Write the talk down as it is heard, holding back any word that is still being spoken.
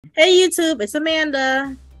Hey YouTube, it's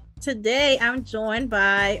Amanda. Today I'm joined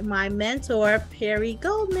by my mentor, Perry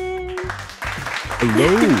Goldman. Hello.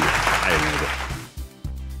 Hi, Amanda.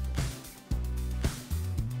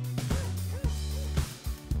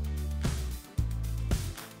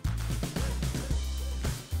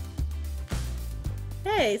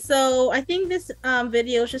 Hey, so I think this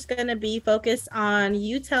video is just going to be focused on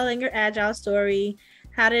you telling your Agile story.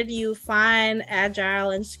 How did you find Agile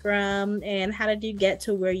and Scrum, and how did you get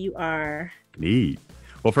to where you are? Neat.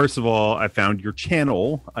 Well, first of all, I found your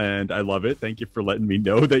channel and I love it. Thank you for letting me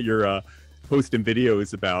know that you're posting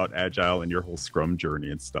videos about Agile and your whole Scrum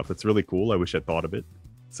journey and stuff. It's really cool. I wish I'd thought of it.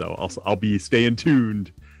 So I'll be staying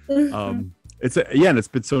tuned. It's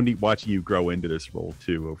been so neat watching you grow into this role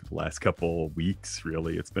too over the last couple of weeks.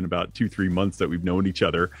 Really, it's been about 2-3 months that we've known each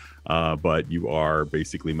other, but you are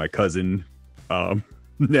basically my cousin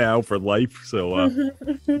now for life. So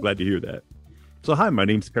glad to hear that. So hi, my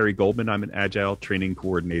name's Perry Goldman. I'm an Agile training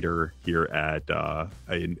coordinator here at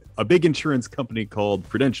a big insurance company called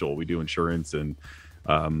Prudential. We do insurance and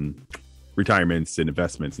retirements and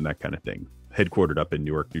investments and that kind of thing, headquartered up in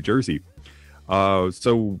Newark, New Jersey.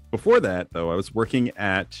 So before that, though, I was working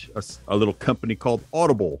at a little company called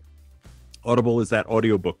Audible. Audible is that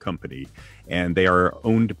audiobook company, and they are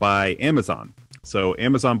owned by Amazon. So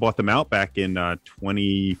Amazon bought them out back in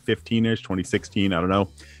 2015-ish, 2016, I don't know.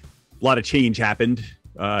 A lot of change happened.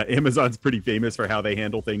 Amazon's pretty famous for how they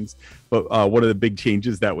handle things. But one of the big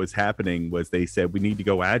changes that was happening was they said, we need to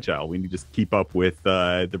go agile. We need to just keep up with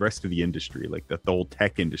the rest of the industry, like the whole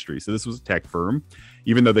tech industry. So this was a tech firm.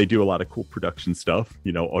 Even though they do a lot of cool production stuff,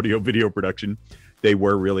 audio, video production, they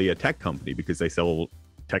were really a tech company because they sell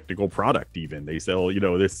technical product. Even they sell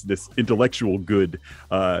this intellectual good.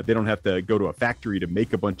 They don't have to go to a factory to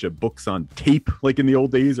make a bunch of books on tape like in the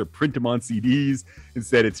old days or print them on CDs.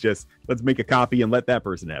 Instead, it's just, let's make a copy and let that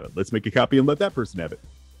person have it. Let's make a copy and let that person have it.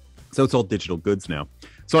 So it's all digital goods now.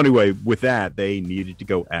 So anyway, with that, they needed to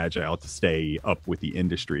go agile to stay up with the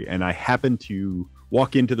industry, and I happened to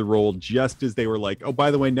walk into the role just as they were like, oh,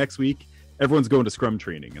 by the way, next week everyone's going to Scrum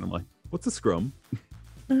training. And I'm like, what's a Scrum?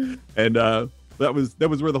 And that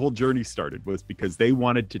was where the whole journey started, was because they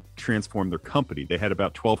wanted to transform their company. They had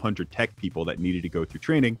about 1,200 tech people that needed to go through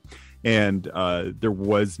training, and there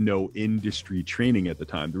was no industry training at the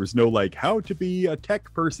time. There was no like how to be a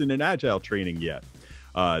tech person in Agile training yet.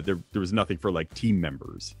 There was nothing for like team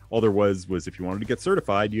members. All there was if you wanted to get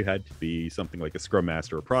certified, you had to be something like a Scrum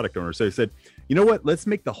Master or product owner. So I said, you know what? Let's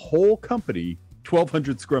make the whole company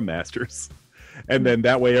 1,200 Scrum Masters. And then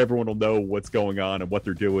that way everyone will know what's going on and what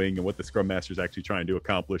they're doing and what the Scrum Master is actually trying to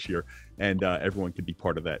accomplish here. And everyone can be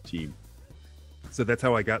part of that team. So that's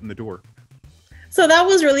how I got in the door. So that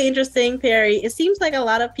was really interesting, Perry. It seems like a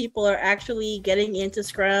lot of people are actually getting into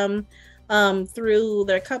Scrum through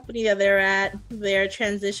their company that they're at. They're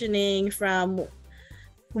transitioning from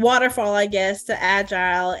waterfall, I guess, to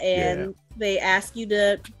agile, and they ask you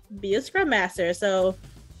to be a Scrum Master. So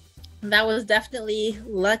that was definitely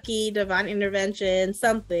lucky, divine intervention,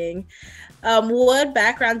 something. What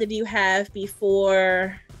background did you have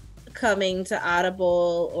before coming to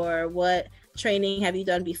Audible, or what training have you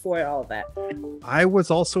done before all of that? I was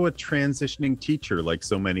also a transitioning teacher, like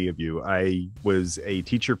so many of you. I was a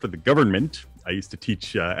teacher for the government. I used to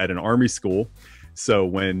teach at an Army school. So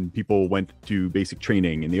when people went to basic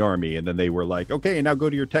training in the Army, and then they were like, okay, now go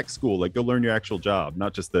to your tech school, like go learn your actual job,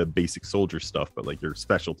 not just the basic soldier stuff, but like your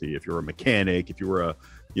specialty. If you're a mechanic, if you were a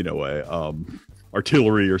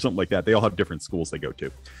artillery or something like that, they all have different schools they go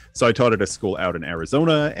to. So I taught at a school out in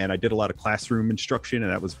Arizona, and I did a lot of classroom instruction,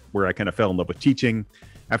 and that was where I kind of fell in love with teaching.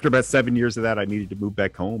 After about 7 years of that, I needed to move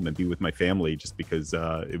back home and be with my family, just because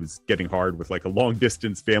it was getting hard with like a long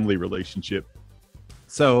distance family relationship.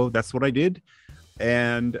 So that's what I did.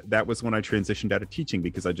 And that was when I transitioned out of teaching,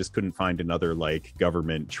 because I just couldn't find another like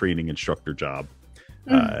government training instructor job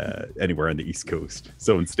anywhere on the East Coast.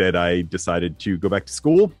 So instead, I decided to go back to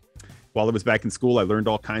school. While I was back in school, I learned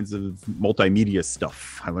all kinds of multimedia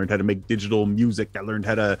stuff. I learned how to make digital music. I learned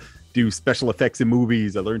how to do special effects in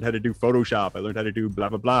movies. I learned how to do Photoshop. I learned how to do blah,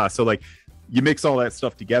 blah, blah. So like you mix all that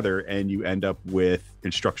stuff together and you end up with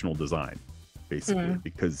instructional design, basically,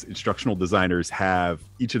 because instructional designers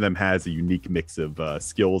each of them has a unique mix of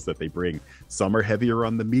skills that they bring. Some are heavier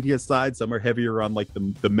on the media side, some are heavier on like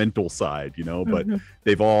the mental side, but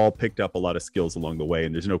they've all picked up a lot of skills along the way,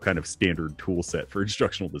 and there's no kind of standard tool set for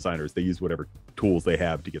instructional designers. They use whatever tools they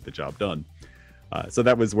have to get the job done. So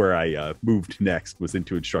that was where I moved next, was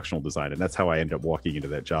into instructional design, and that's how I ended up walking into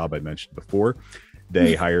that job I mentioned before.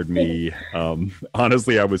 They hired me.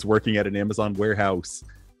 Honestly, I was working at an Amazon warehouse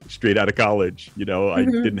straight out of college. You know, I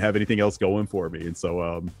Mhm. didn't have anything else going for me, and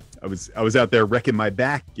so I was out there wrecking my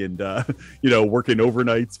back and you know, working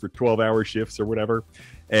overnights for 12-hour shifts or whatever,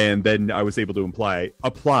 and then I was able to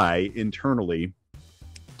apply internally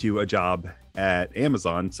to a job at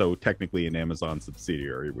Amazon, so technically an Amazon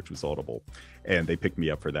subsidiary, which was Audible, and they picked me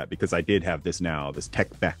up for that because I did have this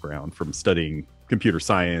tech background from studying computer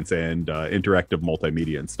science and interactive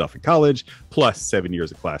multimedia and stuff in college, plus 7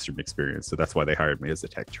 years of classroom experience. So that's why they hired me as a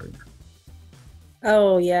tech trainer.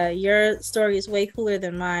 Oh yeah, your story is way cooler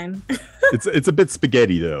than mine. It's a bit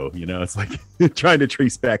spaghetti though, you know. It's like trying to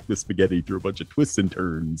trace back the spaghetti through a bunch of twists and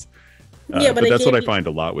turns. Yeah, But it that's what gave I you, find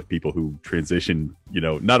a lot with people who transition, you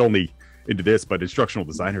know, not only into this, but instructional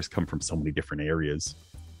designers come from so many different areas.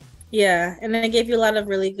 yeah, and then it gave you a lot of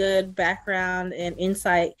really good background and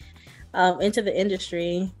insight into the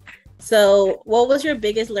industry. So, what was your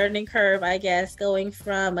biggest learning curve, I guess, going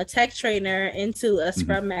from a tech trainer into a Mhm.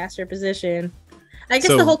 Scrum Master position? I guess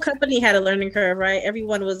the So whole company had a learning curve, right?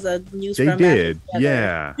 Everyone was a new they Scrum Master did,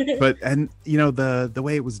 together. yeah. But and you know, the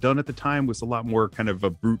way it was done at the time was a lot more kind of a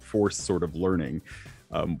brute force sort of learning.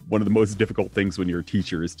 One of the most difficult things when you're a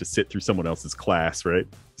teacher is to sit through someone else's class, right?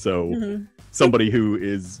 So Mhm. somebody who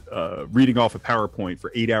is reading off a PowerPoint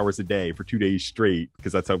for 8 hours a day for 2 days straight,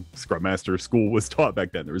 because that's how Scrum Master school was taught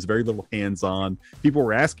back then. There was very little hands-on. People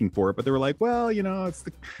were asking for it, but they were like, well, you know, it's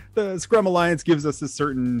the Scrum Alliance gives us a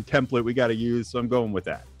certain template we got to use, so I'm going with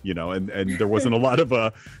that, you know. And there wasn't a lot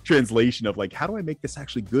of translation of like, how do I make this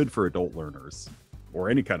actually good for adult learners or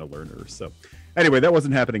any kind of learners? So anyway, that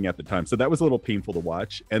wasn't happening at the time, so that was a little painful to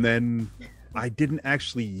watch. And then I didn't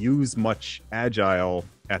actually use much Agile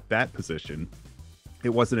at that position. It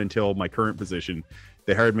wasn't until my current position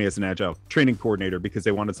they hired me as an Agile training coordinator because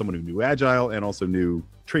they wanted someone who knew Agile and also knew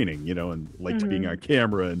training, you know, and liked being on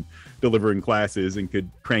camera and delivering classes and could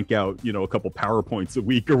crank out, you know, a couple PowerPoints a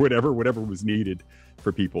week or whatever was needed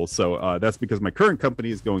for people. So that's because my current company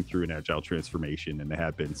is going through an Agile transformation, and they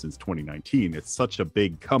have been since 2019. It's such a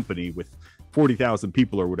big company with 40,000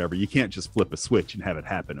 people or whatever. You can't just flip a switch and have it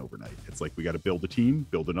happen overnight. It's like we got to build a team,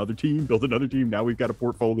 build another team, build another team. Now we've got a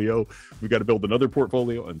portfolio. We've got to build another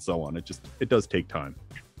portfolio and so on. It does take time.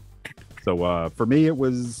 So for me, it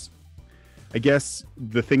was, I guess,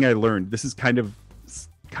 the thing I learned. This is kind of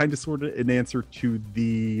sort of an answer to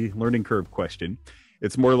the learning curve question.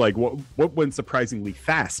 It's more like what went surprisingly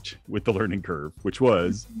fast with the learning curve, which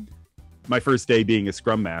was my first day being a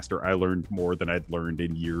Scrum Master. I learned more than I'd learned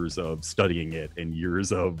in years of studying it and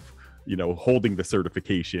years of, you know, holding the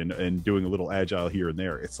certification and doing a little Agile here and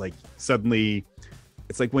there. It's like suddenly,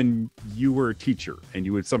 it's like when you were a teacher and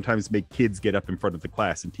you would sometimes make kids get up in front of the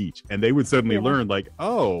class and teach, and they would suddenly learn like,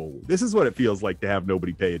 oh, this is what it feels like to have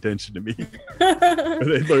nobody pay attention to me.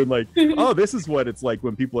 And they learn like, oh, this is what it's like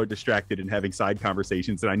when people are distracted and having side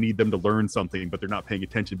conversations and I need them to learn something, but they're not paying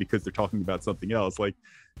attention because they're talking about something else. Like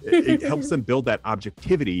it helps them build that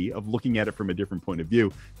objectivity of looking at it from a different point of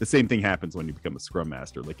view. The same thing happens when you become a Scrum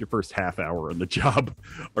Master. Like your first half hour on the job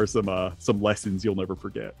are some lessons you'll never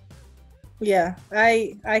forget. Yeah,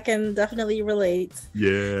 I can definitely relate.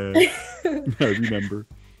 Yeah, I remember.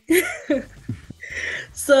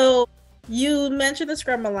 So you mentioned the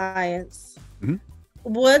Scrum Alliance. Mm-hmm.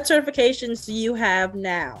 What certifications do you have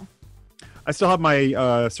now? I still have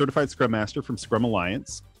my Certified Scrum Master from Scrum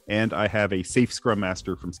Alliance, and I have a Safe Scrum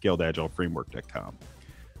Master from ScaledAgileFramework.com.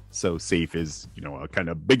 So Safe is, you know, a kind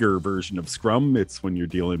of bigger version of Scrum. It's when you're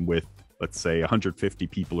dealing with, let's say, 150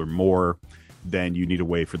 people or more, then you need a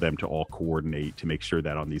way for them to all coordinate to make sure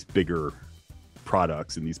that on these bigger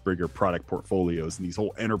products and these bigger product portfolios and these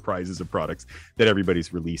whole enterprises of products that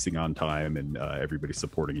everybody's releasing on time and everybody's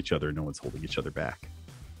supporting each other. No one's holding each other back.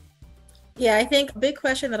 Yeah, I think a big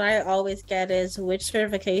question that I always get is which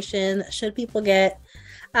certification should people get?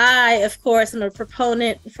 I, of course, am a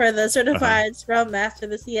proponent for the Certified Scrum Master,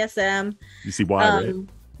 the CSM. You see why, right?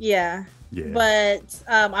 Yeah. But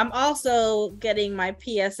I'm also getting my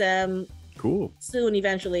PSM soon,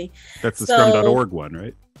 eventually. That's the scrum.org one,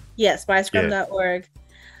 right? Yes, by scrum.org.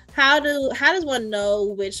 How does one know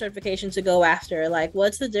which certification to go after? Like,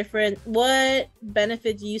 what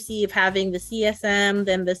benefit do you see of having the CSM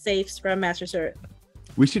than the Safe Scrum Master cert?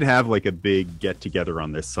 We should have like a big get together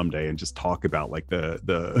on this someday and just talk about like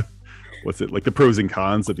the what's it, like the pros and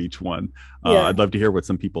cons of each one. I'd love to hear what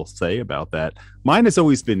some people say about that. Mine has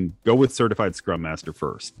always been go with Certified Scrum Master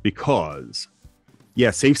first, because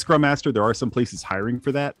Safe Scrum Master, there are some places hiring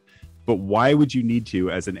for that, but why would you need to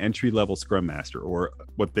as an entry-level Scrum Master, or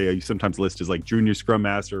what they sometimes list as like Junior Scrum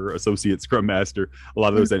Master, Associate Scrum Master? A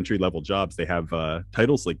lot of those entry-level jobs, they have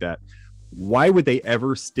titles like that. why would they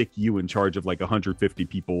ever stick you in charge of like 150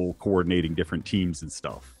 people coordinating different teams and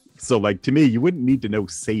stuff? So like, to me, you wouldn't need to know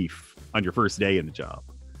SAFe on your first day in the job.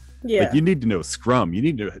 Yeah. Like, you need to know Scrum. You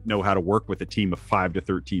need to know how to work with a team of 5 to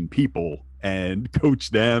 13 people and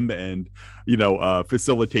coach them and,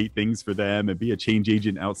 facilitate things for them and be a change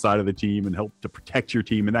agent outside of the team and help to protect your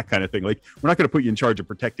team and that kind of thing. Like, we're not going to put you in charge of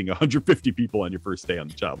protecting 150 people on your first day on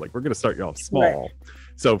the job. Like, we're going to start you off small. Right.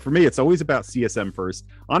 So for me, it's always about CSM first.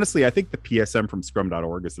 Honestly, I think the PSM from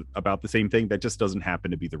scrum.org is about the same thing. That just doesn't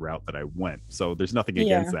happen to be the route that I went. So there's nothing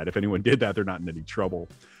against that. If anyone did that, they're not in any trouble.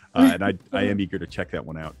 And I am eager to check that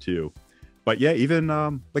one out too. But yeah, even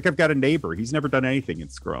like, I've got a neighbor. He's never done anything in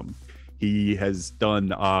Scrum. He has done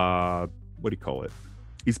what do you call it?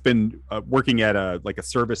 He's been working at a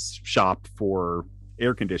service shop for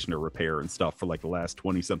air conditioner repair and stuff for like the last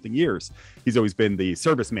 20 something years. He's always been the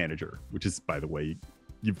service manager, which is, by the way,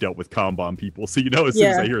 you've dealt with Kanban people, so as soon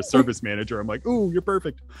as I hear a service manager, I'm like, ooh, you're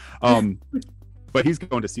perfect. But he's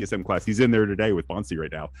going to CSM class. He's in there today with Bonsi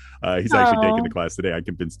right now. He's actually taking the class today. I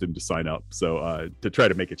convinced him to sign up. So to try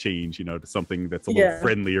to make a change, to something that's a little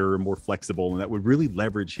friendlier and more flexible, and that would really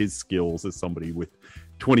leverage his skills as somebody with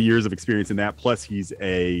 20 years of experience in that. Plus, he's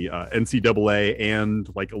a NCAA and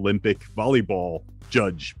like Olympic volleyball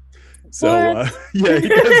judge. So he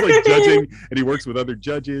does like judging, and he works with other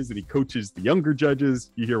judges, and he coaches the younger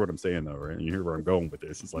judges. You hear what I'm saying, though, right? You hear where I'm going with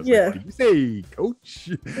this. It's like, did you say coach?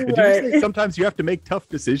 Did you say sometimes you have to make tough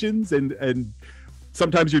decisions, and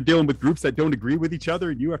sometimes you're dealing with groups that don't agree with each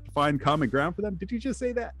other, and you have to find common ground for them? Did you just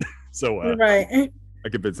say that? So I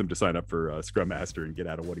convinced him to sign up for Scrum Master and get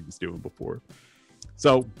out of what he was doing before.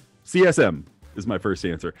 So CSM is my first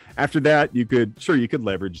answer. After that, you could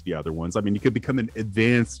leverage the other ones. I mean, you could become an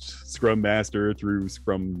advanced Scrum Master through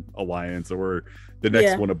Scrum Alliance, or the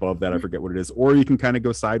next one above that, I forget what it is. Or you can kind of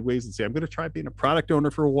go sideways and say, I'm going to try being a product owner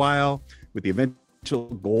for a while with the eventual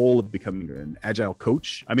goal of becoming an Agile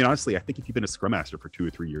coach. I mean, honestly, I think if you've been a Scrum Master for 2 or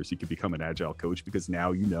 3 years, you could become an Agile coach, because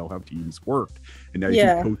now you know how teams work, and now you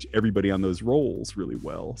can coach everybody on those roles really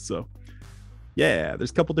well. So yeah,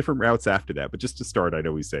 there's a couple different routes after that, but just to start, I'd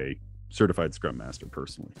always say Certified Scrum Master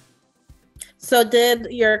personally. So did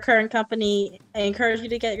your current company encourage you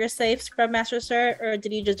to get your SAFe Scrum Master cert, or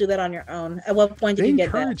did you just do that on your own? At what point did you get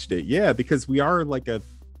that? They encouraged it, yeah, because we are like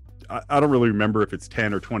I don't really remember if it's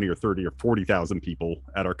 10 or 20 or 30 or 40,000 people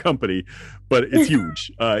at our company, but it's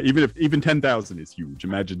huge. Even 10,000 is huge.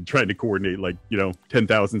 Imagine trying to coordinate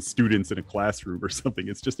 10,000 students in a classroom or something.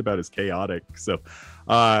 It's just about as chaotic. So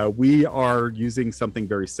we are using something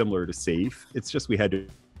very similar to SAFe. It's just we had to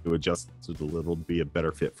adjust it a little to be a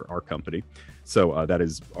better fit for our company. So that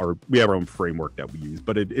is we have our own framework that we use,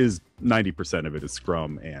 but it is 90% of it is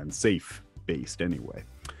Scrum and SAFe based anyway.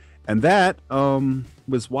 And that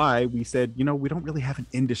was why we said, we don't really have an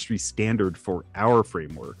industry standard for our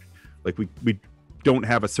framework. Like we don't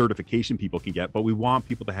have a certification people can get, but we want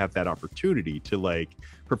people to have that opportunity to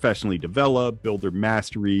professionally develop, build their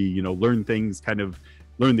mastery, learn things, kind of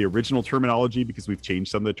learn the original terminology, because we've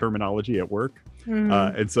changed some of the terminology at work.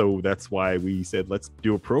 And so that's why we said, let's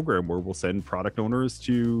do a program where we'll send product owners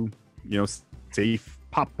to, SAFe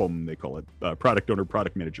POPM, they call it, product owner,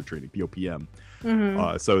 product manager training, POPM.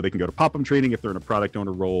 So they can go to POPM training if they're in a product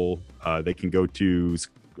owner role. They can go to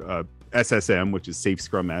SSM, which is SAFe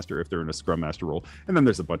Scrum Master, if they're in a Scrum Master role. And then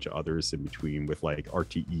there's a bunch of others in between with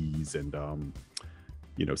RTEs and,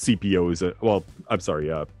 CPOs. Well, I'm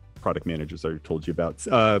sorry, product managers I told you about,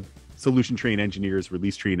 solution train engineers,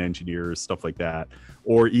 release train engineers, stuff like that,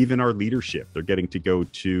 or even our leadership. They're getting to go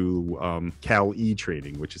to Cal-E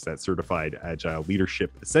training, which is that Certified Agile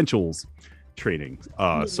Leadership Essentials training.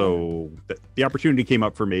 So the opportunity came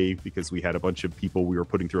up for me because we had a bunch of people we were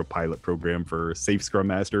putting through a pilot program for SAFe Scrum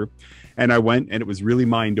Master, and I went, and it was really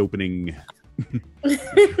mind-opening.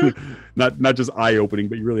 not just eye-opening,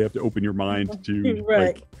 but you really have to open your mind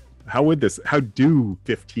to how do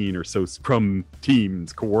 15 or so Scrum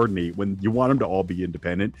teams coordinate when you want them to all be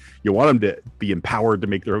independent, you want them to be empowered to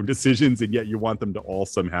make their own decisions, and yet you want them to all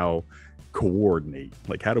somehow coordinate?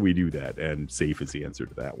 How do we do that? And SAFe is the answer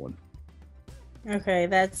to that one. Okay,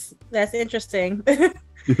 that's interesting. It's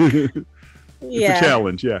a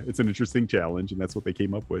challenge. Yeah, it's an interesting challenge, and that's what they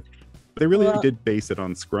came up with. They really did base it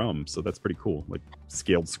on Scrum, so that's pretty cool.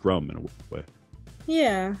 Scaled Scrum in a way.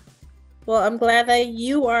 Yeah. Well, I'm glad that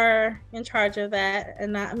you are in charge of that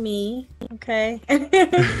and not me. Okay.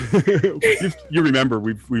 You remember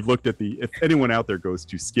we've looked at if anyone out there goes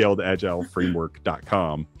to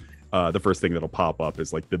scaledagileFramework.com, the first thing that'll pop up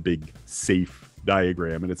is the big SAFe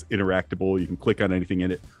diagram, and it's interactable. You can click on anything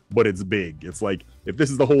in it, but it's big. It's if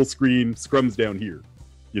this is the whole screen, Scrum's down here.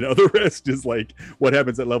 The rest is like what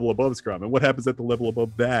happens at level above Scrum and what happens at the level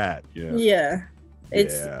above that. Yeah. Yeah, It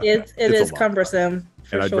it's a is lot. cumbersome.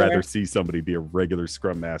 And I'd sure. rather see somebody be a regular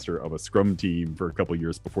Scrum Master of a Scrum team for a couple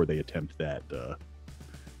years before they attempt that.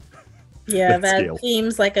 Yeah, that scale.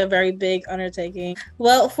 seems like a very big undertaking.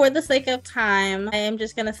 Well, for the sake of time, I am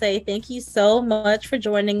just going to say thank you so much for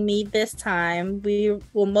joining me this time. We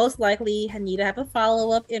will most likely need to have a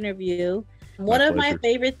follow-up interview. One of my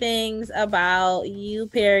favorite things about you,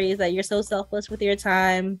 Perry, is that you're so selfless with your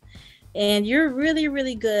time. And you're really,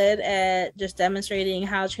 really good at just demonstrating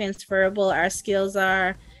how transferable our skills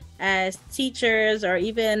are as teachers or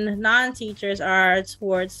even non-teachers are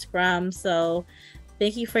towards Scrum. So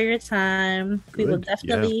thank you for your time. Good. We will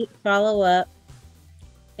definitely follow up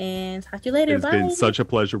and talk to you later. It's been such a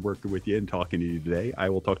pleasure working with you and talking to you today. I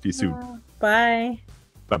will talk to you soon. Bye.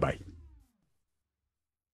 Bye-bye.